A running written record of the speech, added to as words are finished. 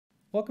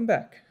Welcome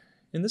back.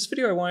 In this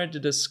video, I wanted to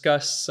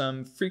discuss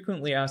some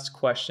frequently asked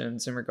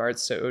questions in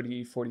regards to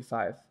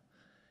ODE45. And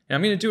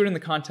I'm going to do it in the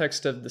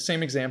context of the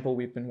same example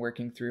we've been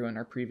working through in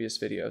our previous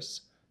videos.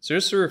 So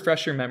just to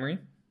refresh your memory,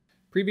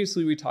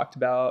 previously we talked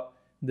about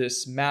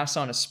this mass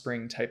on a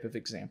spring type of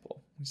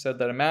example. We said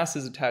that a mass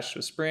is attached to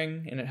a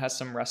spring and it has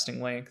some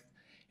resting length,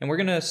 and we're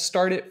going to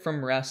start it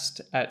from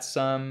rest at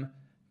some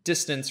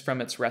distance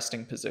from its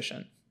resting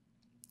position.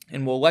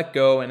 And we'll let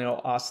go and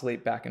it'll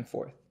oscillate back and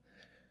forth.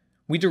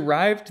 We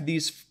derived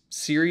these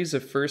series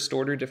of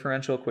first-order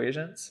differential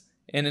equations,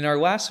 and in our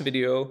last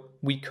video,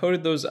 we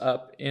coded those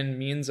up in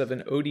means of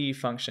an ODE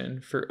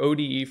function for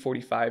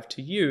ODE45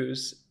 to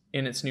use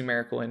in its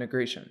numerical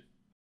integration.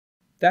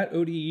 That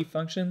ODE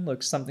function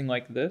looks something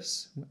like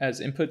this.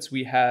 As inputs,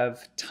 we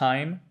have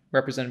time,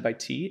 represented by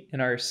t,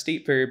 and our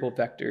state variable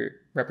vector,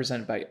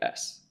 represented by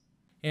s.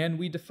 And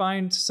we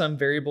defined some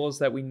variables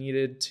that we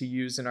needed to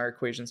use in our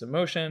equations of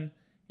motion,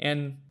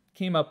 and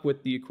came up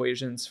with the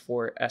equations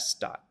for s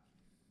dot.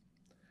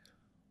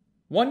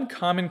 One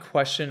common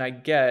question I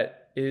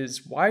get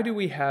is, why do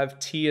we have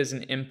t as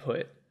an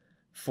input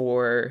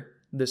for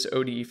this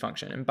ODE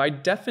function? And by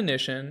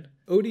definition,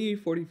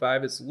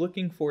 ODE45 is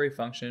looking for a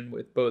function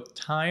with both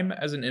time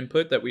as an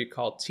input that we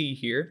call t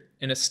here,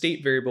 and a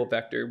state variable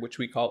vector, which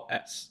we call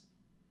s.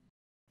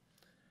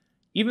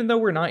 Even though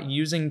we're not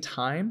using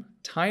time,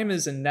 time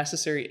is a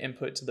necessary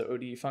input to the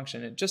ODE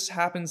function. It just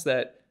happens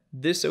that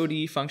this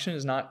ODE function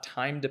is not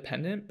time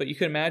dependent, but you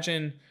could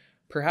imagine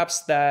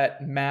perhaps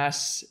that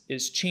mass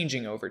is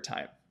changing over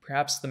time.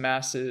 Perhaps the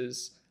mass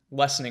is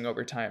lessening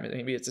over time.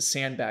 Maybe it's a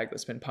sandbag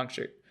that's been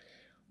punctured.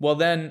 Well,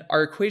 then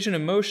our equation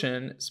of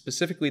motion,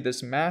 specifically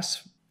this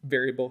mass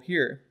variable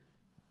here,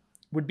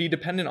 would be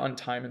dependent on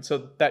time, and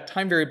so that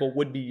time variable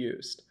would be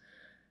used.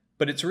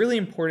 But it's really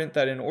important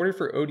that in order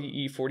for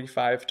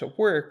ODE45 to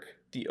work,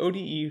 the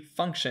ODE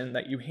function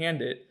that you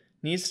hand it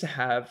needs to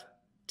have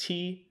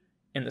t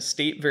and the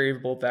state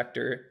variable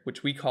vector,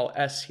 which we call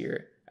s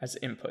here, as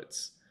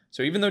inputs.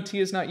 So even though t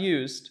is not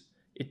used,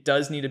 it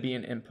does need to be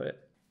an input.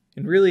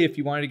 And really, if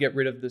you wanted to get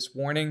rid of this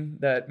warning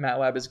that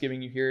MATLAB is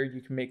giving you here,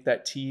 you can make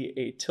that t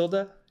a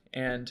tilde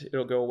and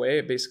it'll go away.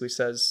 It basically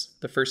says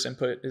the first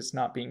input is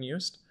not being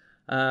used,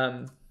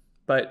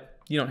 but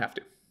you don't have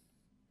to.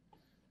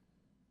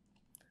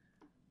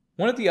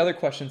 One of the other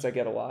questions I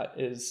get a lot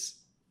is,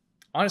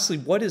 honestly,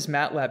 what is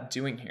MATLAB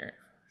doing here?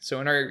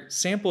 So in our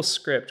sample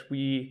script,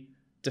 we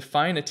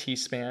define a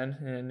t-span,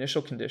 an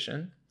initial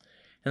condition,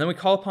 and then we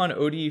call upon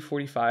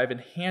ODE45 and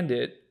hand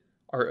it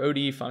our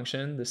ODE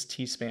function, this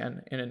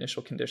t-span, and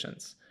initial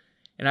conditions.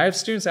 And I have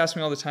students ask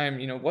me all the time,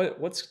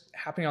 what's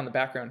happening on the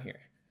background here?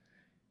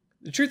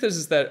 The truth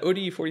is that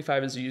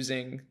ODE45 is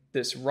using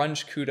this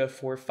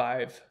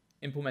Runge-Kutta-45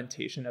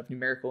 implementation of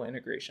numerical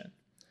integration.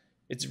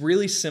 It's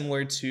really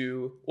similar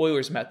to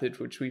Euler's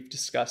method, which we've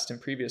discussed in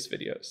previous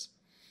videos.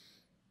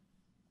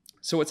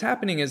 So what's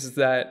happening is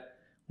that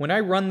when I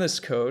run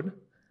this code,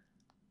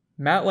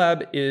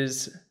 MATLAB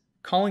is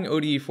calling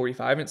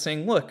ODE45 and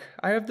saying, look,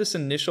 I have this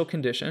initial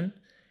condition,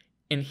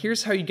 and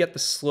here's how you get the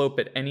slope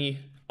at any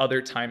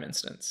other time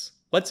instance.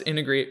 Let's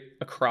integrate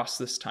across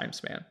this time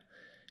span. And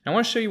I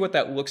want to show you what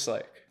that looks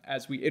like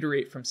as we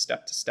iterate from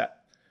step to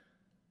step.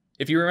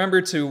 If you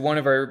remember to one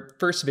of our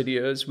first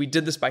videos, we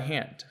did this by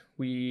hand.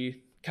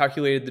 We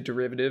calculated the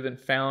derivative and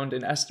found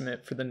an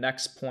estimate for the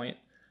next point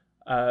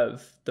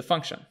of the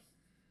function.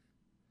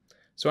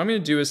 So what I'm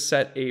going to do is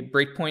set a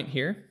breakpoint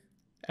here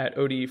at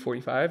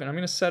ODE45, and I'm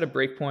going to set a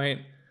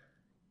breakpoint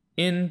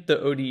in the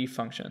ODE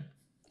function.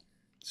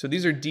 So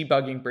these are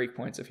debugging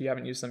breakpoints if you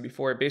haven't used them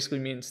before. It basically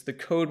means the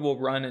code will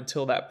run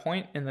until that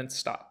point and then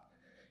stop.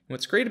 And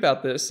what's great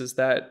about this is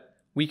that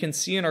we can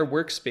see in our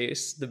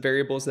workspace the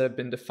variables that have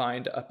been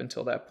defined up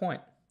until that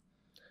point.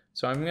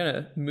 So I'm going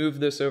to move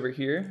this over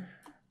here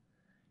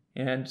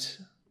and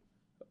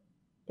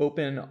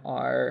open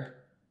our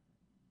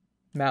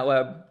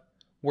MATLAB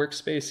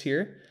workspace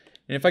here.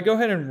 And if I go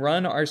ahead and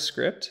run our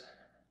script,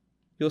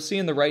 you'll see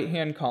in the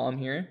right-hand column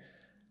here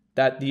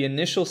that the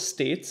initial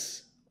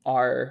states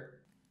are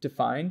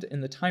defined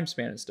and the time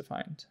span is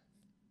defined.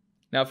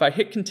 Now, if I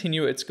hit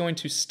continue, it's going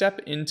to step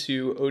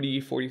into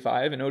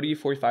ODE45, and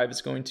ODE45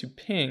 is going to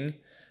ping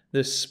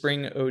this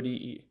spring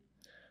ODE.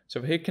 So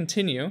if I hit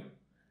continue,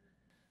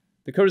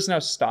 the code is now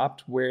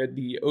stopped where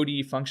the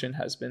ODE function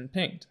has been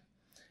pinged.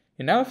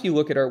 And now if you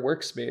look at our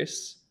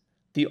workspace,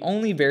 the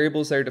only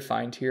variables that are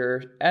defined here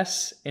are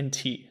s and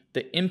t,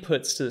 the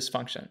inputs to this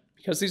function.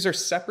 Because these are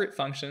separate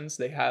functions,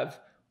 they have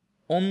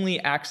only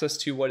access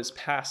to what is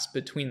passed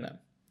between them.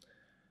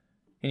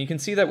 And you can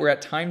see that we're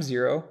at time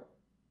 0,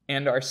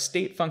 and our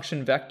state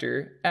function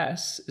vector,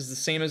 s, is the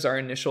same as our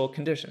initial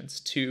conditions,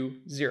 2,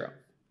 0.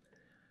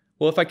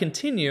 Well, if I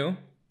continue,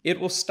 it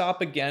will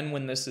stop again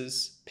when this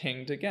is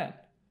pinged again.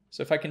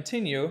 So if I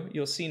continue,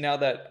 you'll see now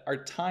that our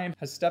time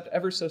has stepped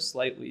ever so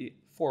slightly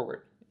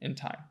forward in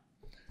time.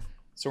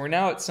 So we're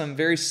now at some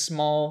very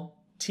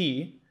small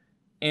t,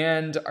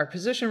 and our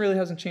position really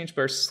hasn't changed,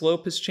 but our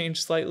slope has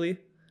changed slightly.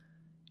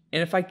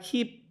 And if I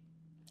keep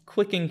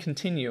clicking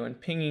continue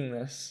and pinging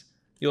this,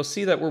 you'll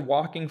see that we're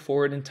walking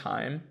forward in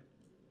time,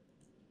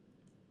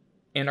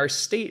 and our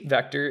state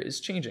vector is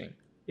changing.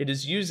 It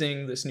is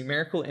using this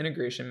numerical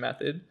integration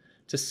method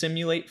to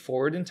simulate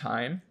forward in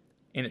time,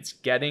 and it's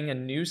getting a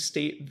new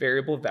state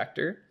variable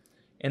vector,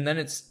 and then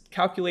it's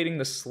calculating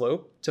the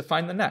slope to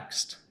find the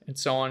next, and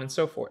so on and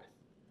so forth.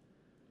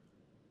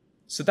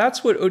 So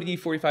that's what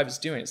ODE45 is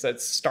doing, is that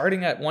it's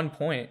starting at one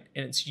point,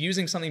 and it's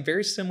using something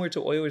very similar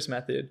to Euler's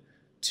method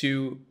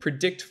to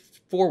predict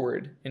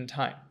forward in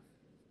time.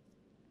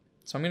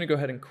 So I'm going to go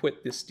ahead and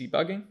quit this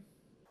debugging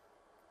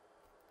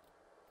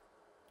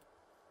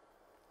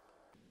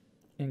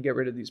and get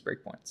rid of these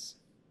breakpoints.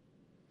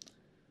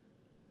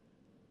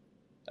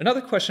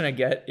 Another question I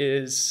get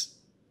is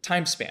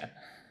time span.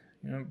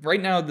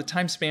 Right now the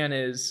time span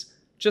is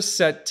just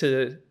set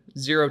to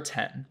 0,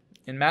 10,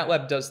 and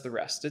MATLAB does the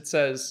rest. It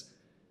says,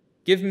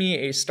 give me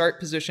a start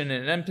position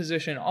and an end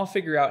position, I'll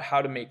figure out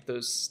how to make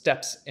those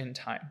steps in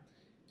time.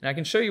 And I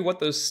can show you what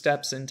those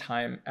steps in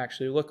time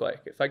actually look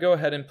like. If I go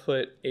ahead and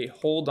put a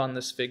hold on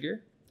this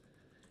figure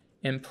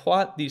and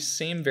plot these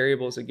same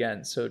variables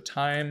again, so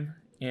time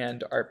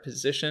and our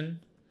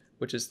position,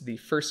 which is the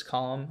first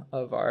column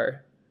of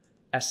our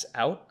S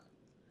out.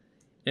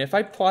 And if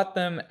I plot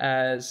them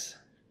as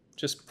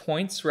just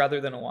points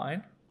rather than a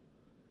line,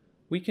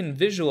 we can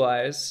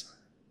visualize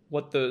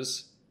what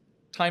those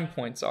time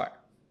points are.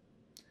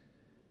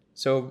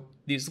 So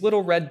these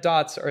little red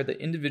dots are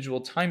the individual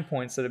time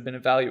points that have been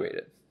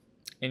evaluated.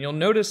 And you'll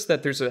notice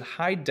that there's a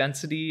high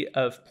density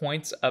of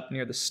points up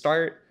near the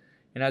start.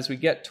 And as we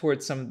get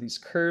towards some of these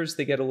curves,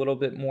 they get a little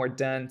bit more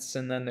dense,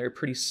 and then they're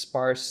pretty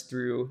sparse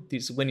through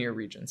these linear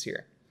regions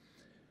here.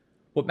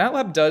 What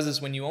MATLAB does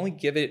is when you only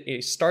give it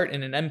a start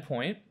and an end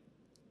point,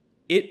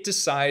 it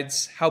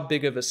decides how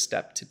big of a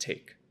step to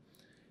take.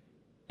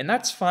 And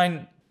that's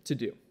fine to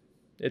do.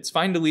 It's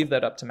fine to leave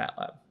that up to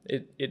MATLAB.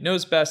 It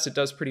knows best, it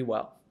does pretty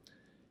well.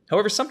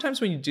 However,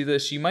 sometimes when you do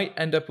this, you might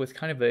end up with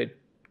kind of a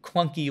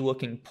clunky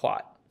looking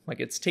plot. Like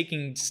it's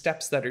taking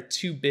steps that are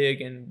too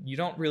big and you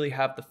don't really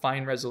have the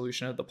fine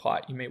resolution of the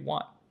plot you may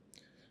want.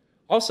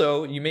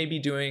 Also, you may be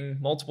doing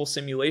multiple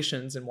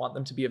simulations and want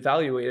them to be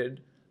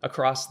evaluated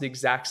across the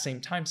exact same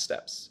time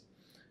steps.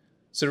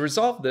 So to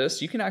resolve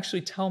this, you can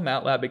actually tell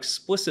MATLAB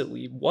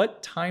explicitly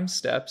what time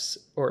steps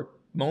or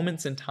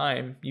moments in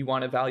time you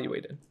want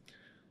evaluated.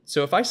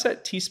 So if I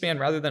set t-span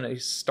rather than a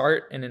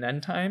start and an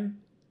end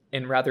time,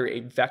 and rather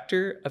a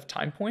vector of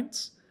time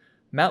points,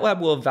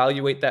 MATLAB will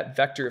evaluate that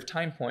vector of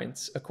time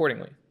points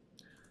accordingly.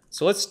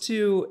 So let's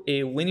do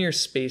a linear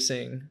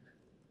spacing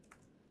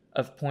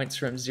of points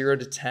from 0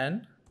 to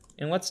 10,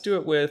 and let's do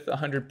it with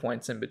 100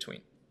 points in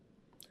between.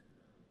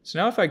 So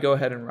now if I go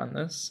ahead and run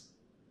this,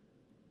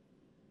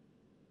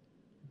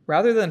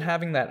 rather than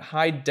having that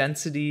high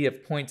density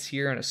of points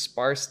here and a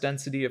sparse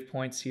density of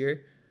points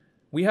here,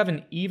 we have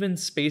an even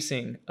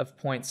spacing of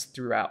points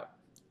throughout.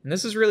 And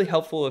this is really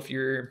helpful if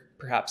you're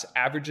perhaps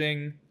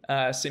averaging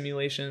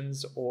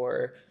simulations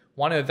or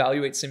want to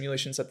evaluate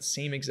simulations at the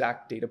same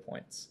exact data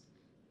points.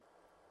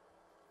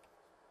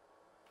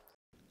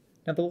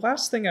 Now, the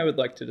last thing I would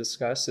like to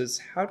discuss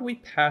is how do we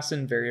pass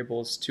in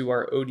variables to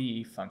our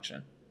ODE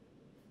function?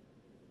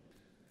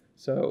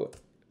 So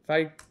if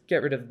I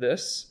get rid of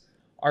this,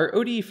 our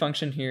ODE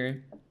function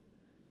here,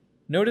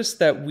 notice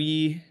that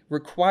we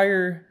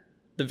require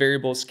the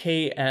variables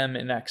k, m,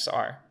 and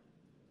xr.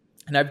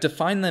 And I've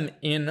defined them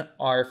in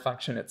our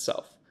function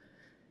itself.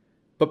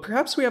 But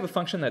perhaps we have a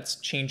function that's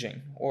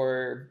changing,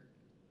 or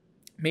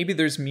maybe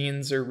there's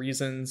means or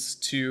reasons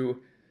to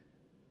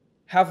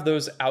have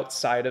those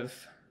outside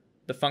of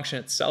the function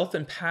itself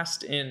and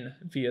passed in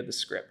via the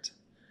script.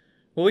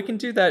 Well, we can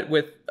do that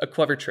with a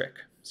clever trick.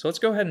 So let's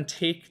go ahead and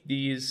take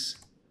these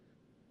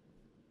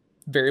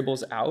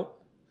variables out,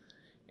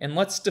 and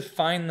let's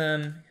define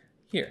them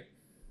here.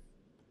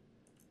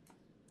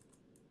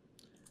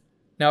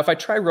 Now, if I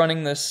try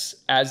running this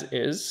as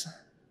is,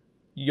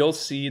 you'll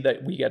see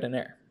that we get an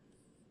error.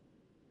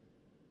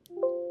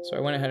 So I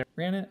went ahead and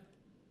ran it,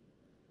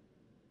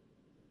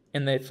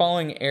 and the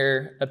following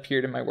error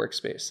appeared in my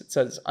workspace. It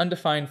says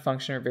undefined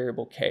function or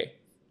variable k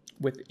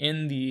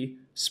within the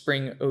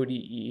Spring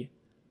ODE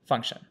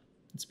function.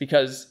 It's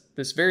because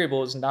this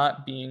variable is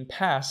not being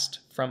passed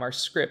from our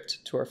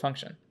script to our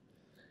function.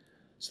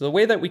 So the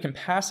way that we can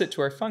pass it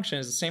to our function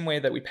is the same way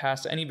that we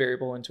pass any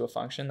variable into a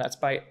function. That's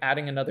by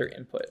adding another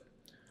input.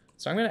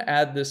 So I'm going to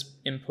add this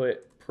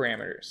input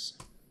parameters.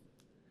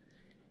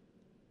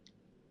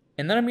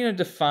 And then I'm going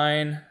to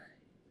define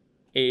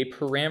a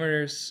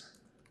parameters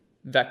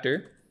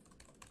vector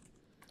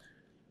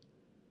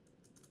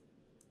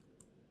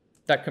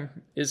that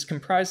is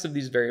comprised of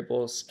these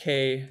variables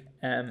k,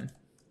 m,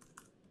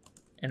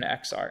 and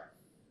xr.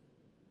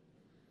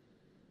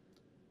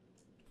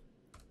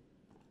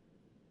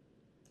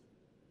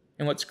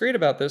 And what's great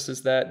about this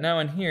is that now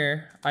in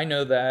here, I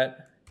know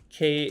that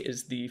k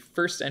is the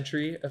first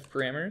entry of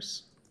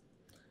parameters,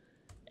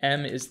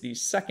 m is the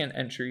second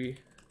entry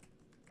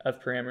of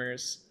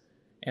parameters,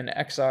 and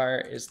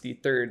xr is the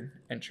third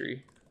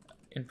entry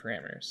in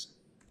parameters.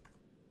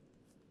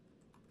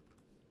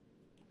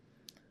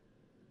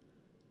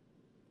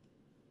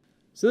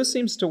 So this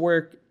seems to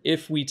work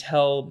if we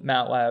tell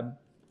MATLAB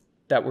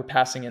that we're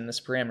passing in this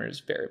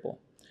parameters variable.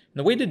 And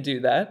the way to do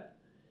that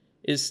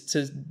is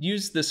to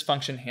use this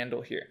function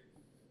handle here.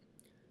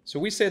 So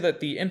we say that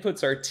the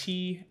inputs are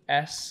t,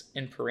 s,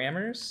 and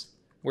parameters,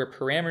 where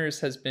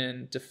parameters has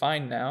been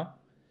defined now,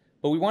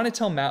 but we want to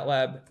tell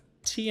MATLAB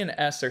t and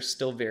s are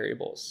still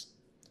variables.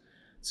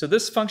 So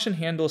this function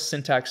handle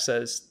syntax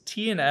says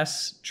t and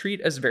s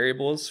treat as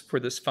variables for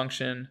this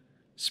function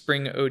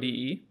spring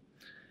ODE,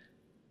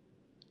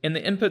 and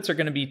the inputs are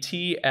going to be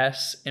t,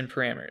 s, and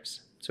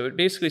parameters. So it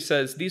basically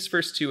says these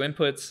first two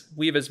inputs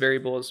leave as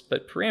variables,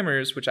 but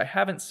parameters, which I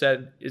haven't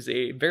said is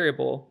a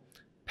variable,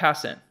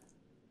 pass in.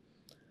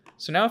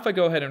 So now if I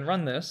go ahead and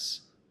run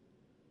this,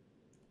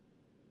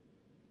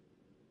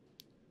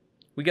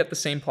 we get the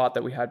same plot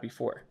that we had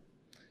before.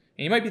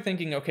 And you might be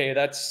thinking, okay,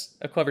 that's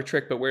a clever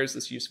trick, but where is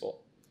this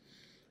useful?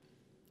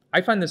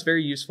 I find this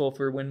very useful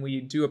for when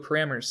we do a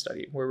parameter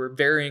study, where we're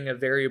varying a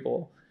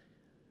variable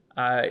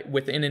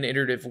within an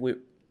iterative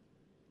loop.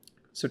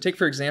 So take,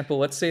 for example,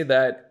 let's say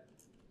that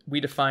we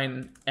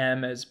define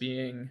m as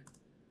being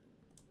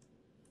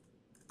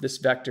this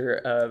vector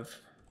of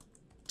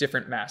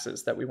different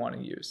masses that we want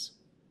to use.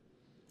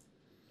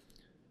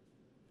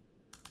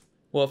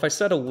 Well, if I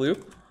set a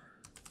loop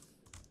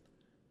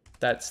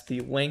that's the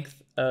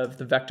length of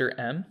the vector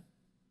m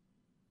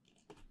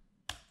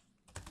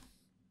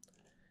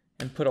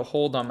and put a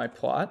hold on my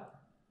plot,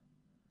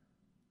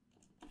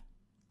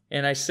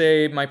 and I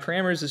say my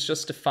parameters is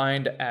just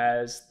defined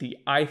as the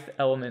ith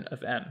element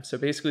of m. So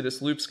basically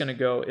this loop's going to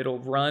go, it'll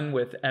run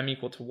with m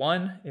equal to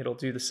 1, it'll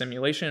do the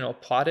simulation, it'll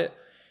plot it,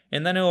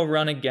 and then it'll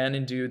run again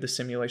and do the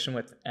simulation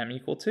with m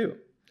equal 2.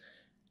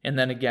 And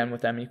then again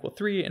with m equal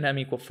 3 and m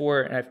equal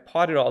 4, and I've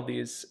plotted all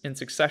these in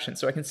succession.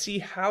 So I can see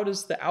how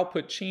does the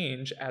output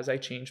change as I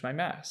change my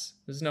mass.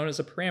 This is known as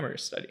a parameter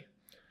study.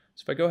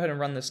 So if I go ahead and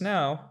run this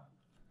now,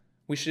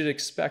 we should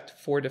expect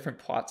 4 different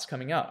plots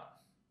coming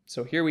up.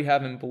 So here we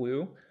have in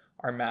blue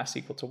our mass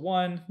equal to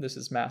 1, this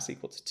is mass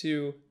equal to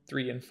 2,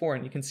 3, and 4,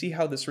 and you can see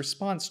how this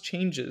response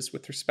changes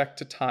with respect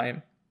to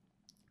time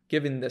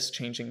given this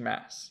changing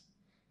mass.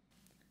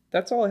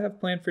 That's all I have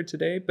planned for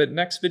today, but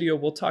next video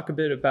we'll talk a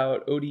bit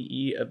about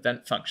ODE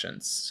event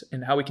functions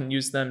and how we can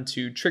use them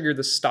to trigger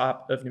the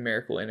stop of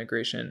numerical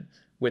integration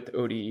with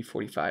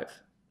ODE45.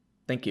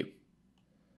 Thank you.